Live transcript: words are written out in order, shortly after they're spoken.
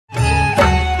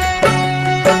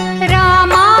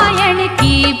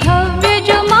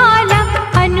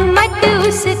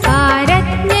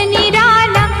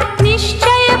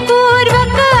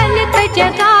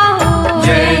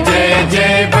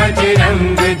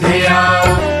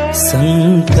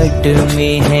संकट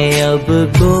में है अब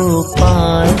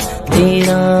गोपाल,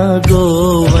 तेरा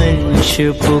गोवंश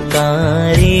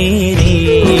पुकारे रे।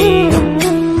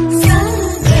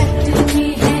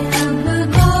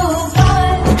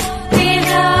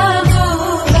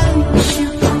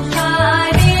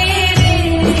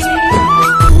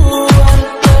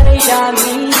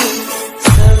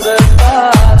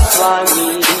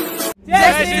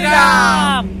 जय श्री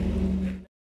राम।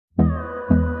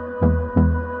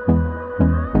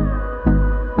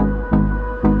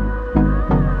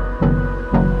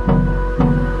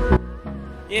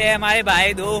 ये है हमारे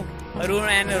भाई दो, अरुण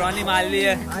एंड रॉनी मालवी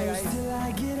है।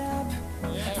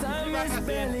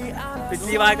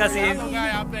 पिछली बार का सीन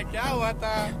यहाँ पे क्या हुआ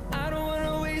था।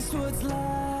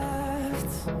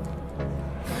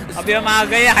 अभी हम आ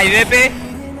गए हाईवे पे,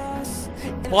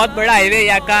 बहुत बड़ा हाईवे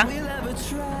यहाँ का।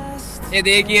 ये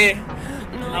देखिए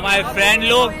हमारे फ्रेंड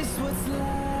लोग, ये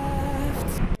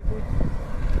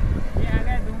आ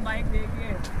गए धूम बाइक।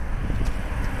 देखिए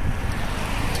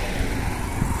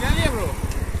चलिए ब्रो,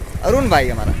 अरुण भाई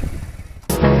हमारा।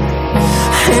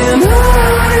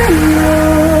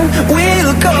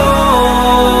 We'll go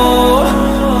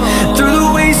through the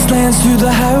wastelands, through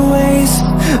the highways,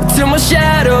 till my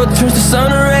shadow turns to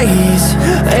sun rays.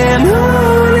 And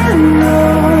on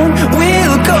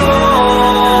we'll go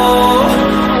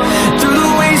through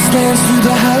the wastelands, through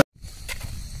the highways.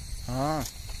 हाँ,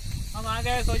 हम आ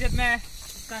गए सोजत में।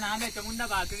 इसका नाम है चमुंडा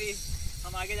भाकरी।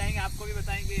 हम आगे जाएंगे, आपको भी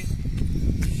बताएंगे।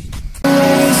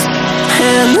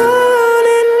 And on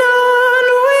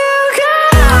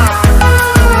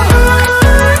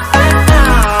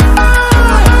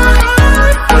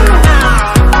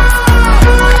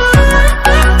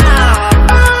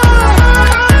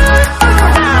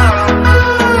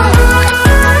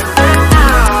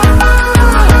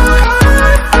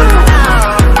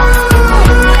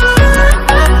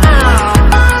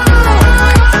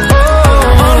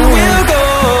we'll go.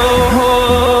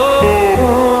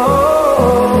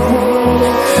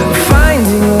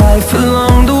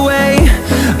 Along the way,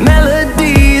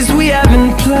 melodies we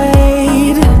haven't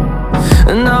played.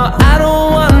 No, I don't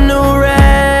want no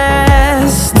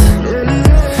rest.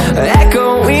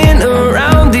 Echoing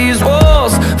around these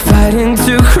walls, fighting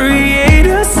to create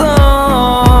a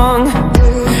song.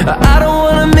 I don't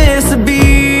wanna miss a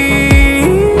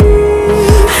beat.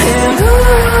 And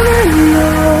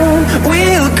on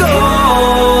we'll go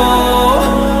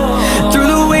through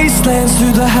the wastelands,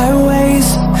 through the highways,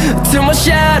 till my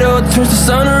shadow turns to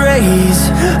sun rays.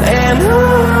 And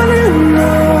on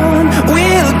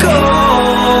we'll go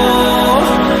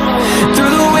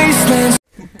through the wastelands.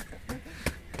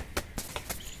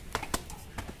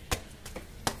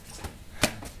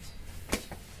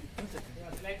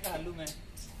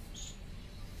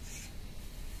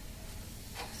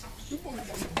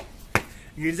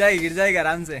 गिर जाएगी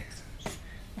आराम से।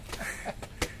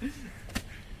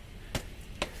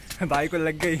 भाई को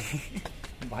लग गई,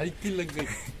 भाई की लग गई।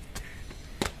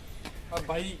 और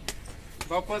भाई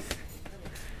वापस,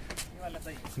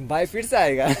 भाई फिर से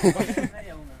आएगा।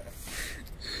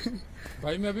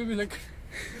 भाई मैं अभी भी लग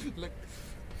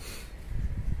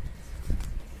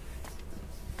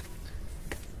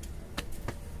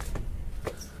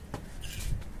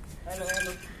हेलो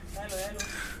हेलो हेलो हेलो।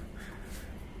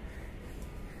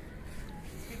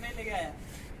 कितने लेके आया?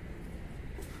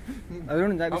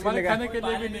 अरुण हमारे खाने के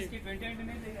लिए भी नहीं,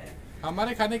 नहीं लेके आया।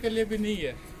 हमारे खाने के लिए भी नहीं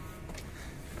है।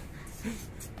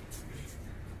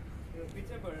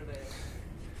 पीछे पड़ रहे हैं।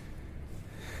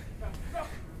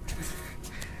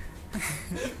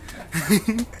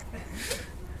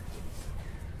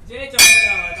 जय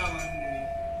चमुंडा माता मंदिर।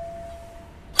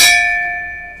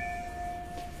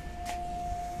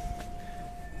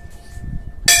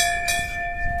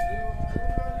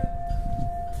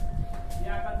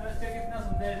 यहाँ का दृश्य कितना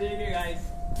सुंदर है, देखिए गाइस।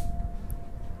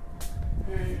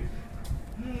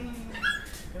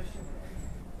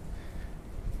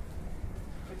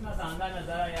 कितना शानदार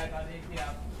नजारा यहाँ का, देखिए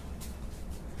आप।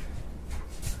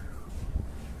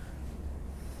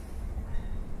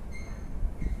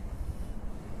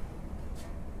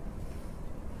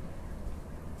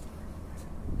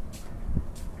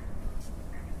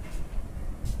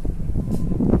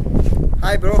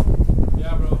 Hi bro.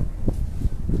 Yeah bro,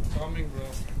 coming bro.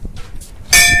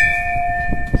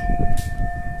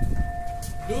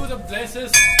 Do the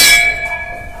blesses.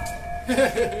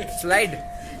 Slide.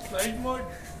 Slide mode.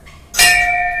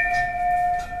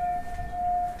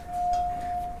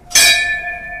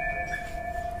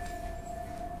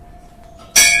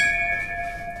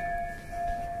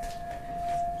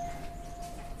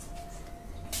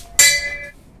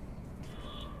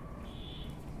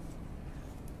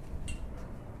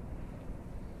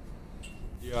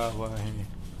 किया हुआ है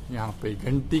यहाँ पे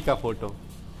घंटी का फोटो,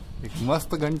 एक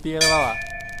मस्त घंटी है बाबा,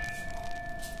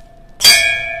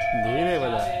 धीरे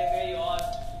बजा।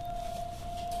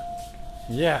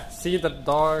 Yeah, see the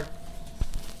door,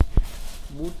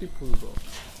 beautiful door.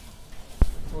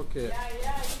 Okay.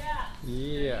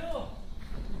 Yeah.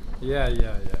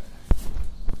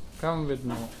 Come with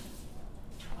me.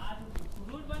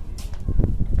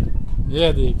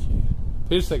 ये देखिए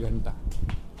फिर से घंटा,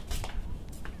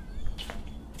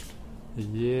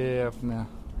 ये अपना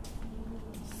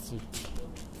सीट।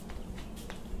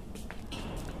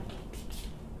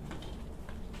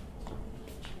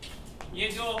 ये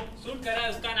जो शूट कर रहा है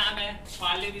उसका नाम है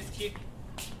पाले बिस्किट।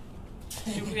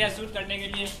 शुक्रिया शूट करने के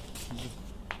लिए।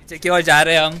 पीछे की ओर जा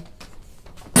रहे हैं हम।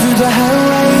 Through the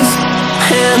highways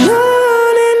and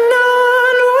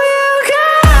on we'll go.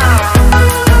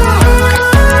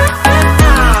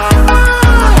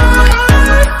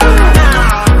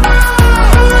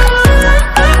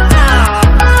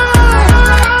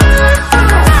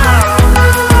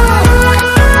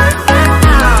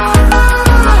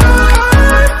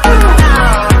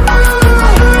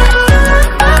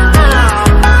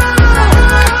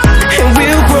 And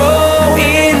we'll grow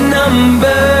in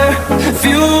number,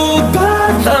 fueled by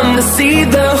them to see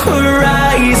the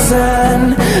horizon,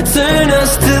 turn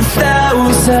us to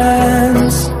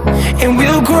thousands, and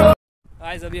we'll grow.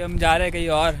 आज अभी हम जा रहे हैं कहीं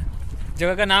और,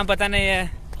 जगह का नाम पता नहीं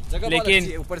है, जगह लेकिन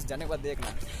ऊपर से जाने के बाद देखना,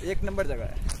 एक नंबर जगह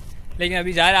है। लेकिन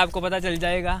अभी जा रहे हैं, आपको पता चल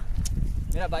जाएगा।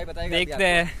 मेरा भाई बताएगा। देखते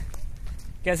हैं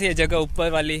कैसी है जगह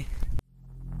ऊपर वाली।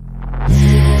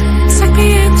 Suck me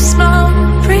in slow,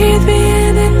 breathe me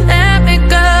in and let me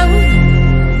go.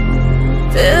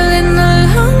 Filling the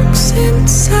lungs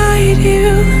inside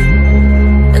you,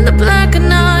 and the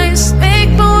blackened eyes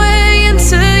make my way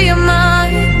into your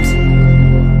mind.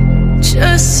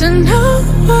 Just to know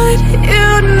what you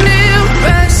knew.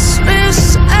 Restless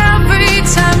every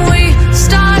time we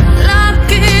start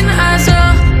locking eyes.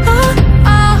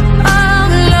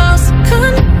 Lost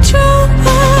control.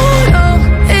 Oh,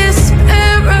 it's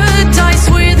paradise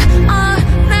with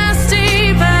honesty,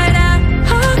 but I'm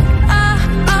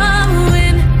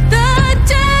in the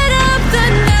dead of the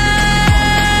night.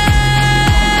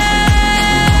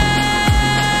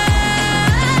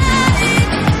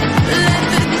 Let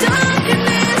the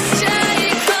darkness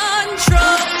take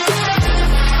control.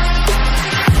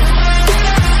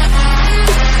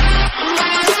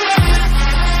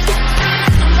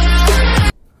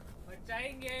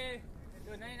 नचाएंगे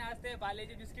जो नहीं नाचते पाले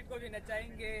जी biscuit को भी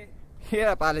नचाएंगे।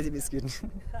 ये पाले जी biscuit.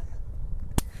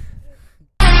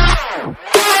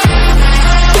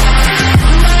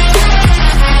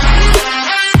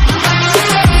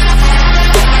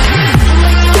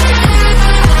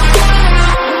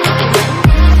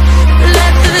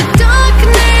 Let the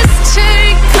darkness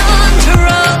take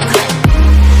control.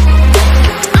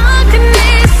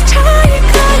 Darkness take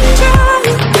control.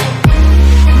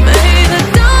 May the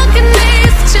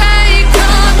darkness take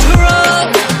control.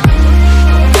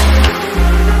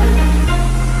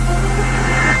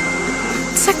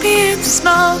 Take me in the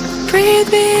smoke, breathe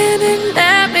me in and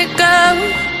let me go.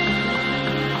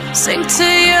 Sink to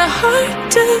your heart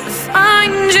to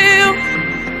find you.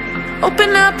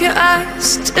 Open up your eyes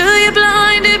till you're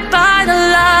blinded by the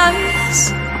lies,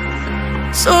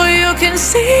 so you can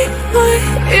see what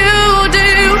you do.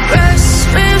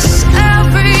 Restless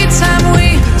every time we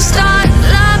start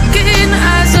locking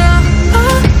eyes.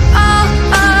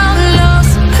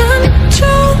 Lost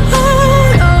control.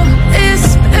 Oh, it's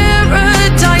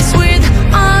paradise with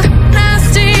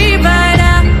honesty, but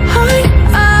I'm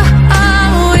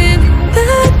in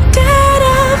the dead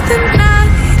of the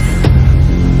night.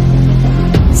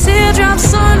 Teardrops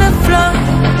on the floor,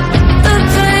 the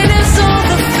pain is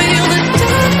over. Feel the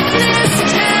darkness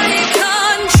take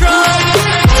control.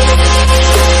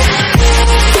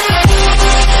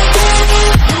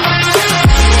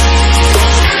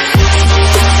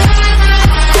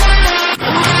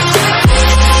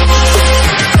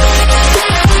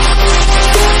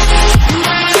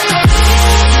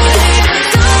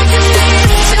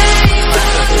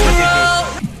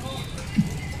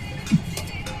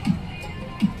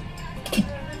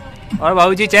 और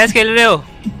बाबूजी chess खेल रहे हो?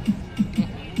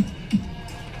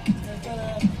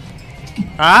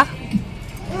 हाँ?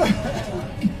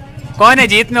 कौन है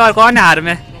जीत में और कौन है हार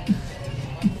में?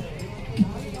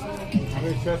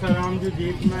 अभी शेषराम जी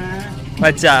जीत में है,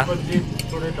 अच्छा जीत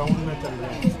थोड़े डाउन में चल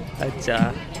रहे हैं। अच्छा।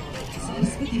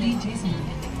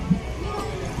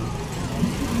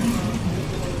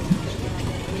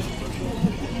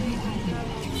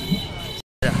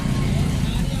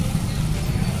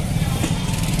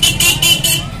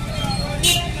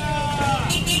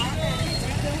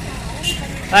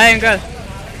 Hi uncle.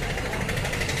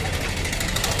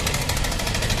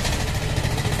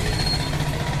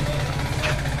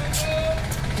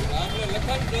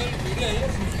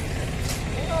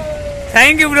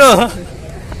 Thank you bro.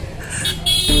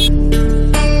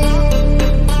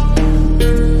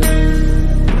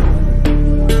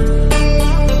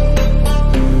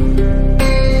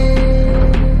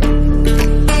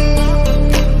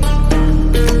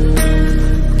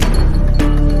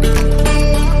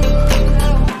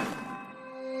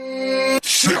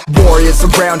 Warriors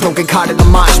around, don't get caught in the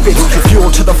mosh pit.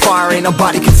 Fuel to the fire, ain't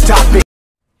nobody can stop it.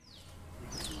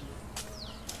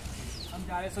 हम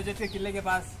जा रहे हैं सोजत के किले के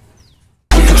पास।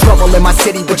 Trouble in my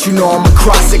city, but you know I'm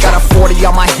across it. Got a 40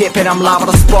 on my hip and I'm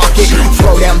liable to spark it.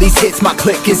 Throw down these hits, my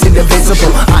click is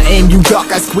indivisible. I aim, you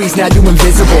duck, I squeeze, now you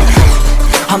invisible.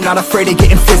 I'm not afraid of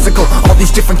getting physical. All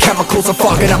these different chemicals are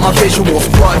fogging up my visuals.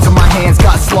 Bloods on my hands,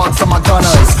 got slugs on my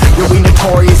gunners. Yo, we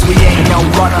notorious, we ain't no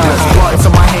runners. Bloods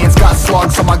on my hands, got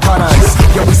slugs on my gunners.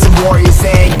 Yo, we some warriors,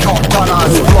 they ain't called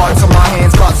runners. Bloods on my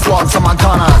hands, got slugs on my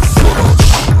gunners.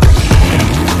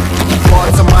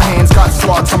 Bloods on my hands, got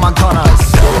slugs on my gunners.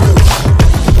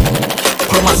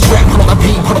 Put on my strap, put on the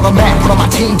beat, put on the map, put on my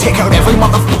team. Take out every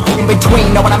motherfucker in between,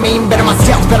 know what I mean? Better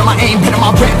myself, better my aim, better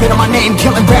my rap, better my name.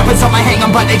 Killing rappers on my hang,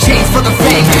 I'm by their chains for the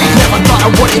fame. Never thought I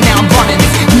would it, now I'm running.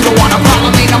 You don't wanna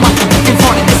follow me,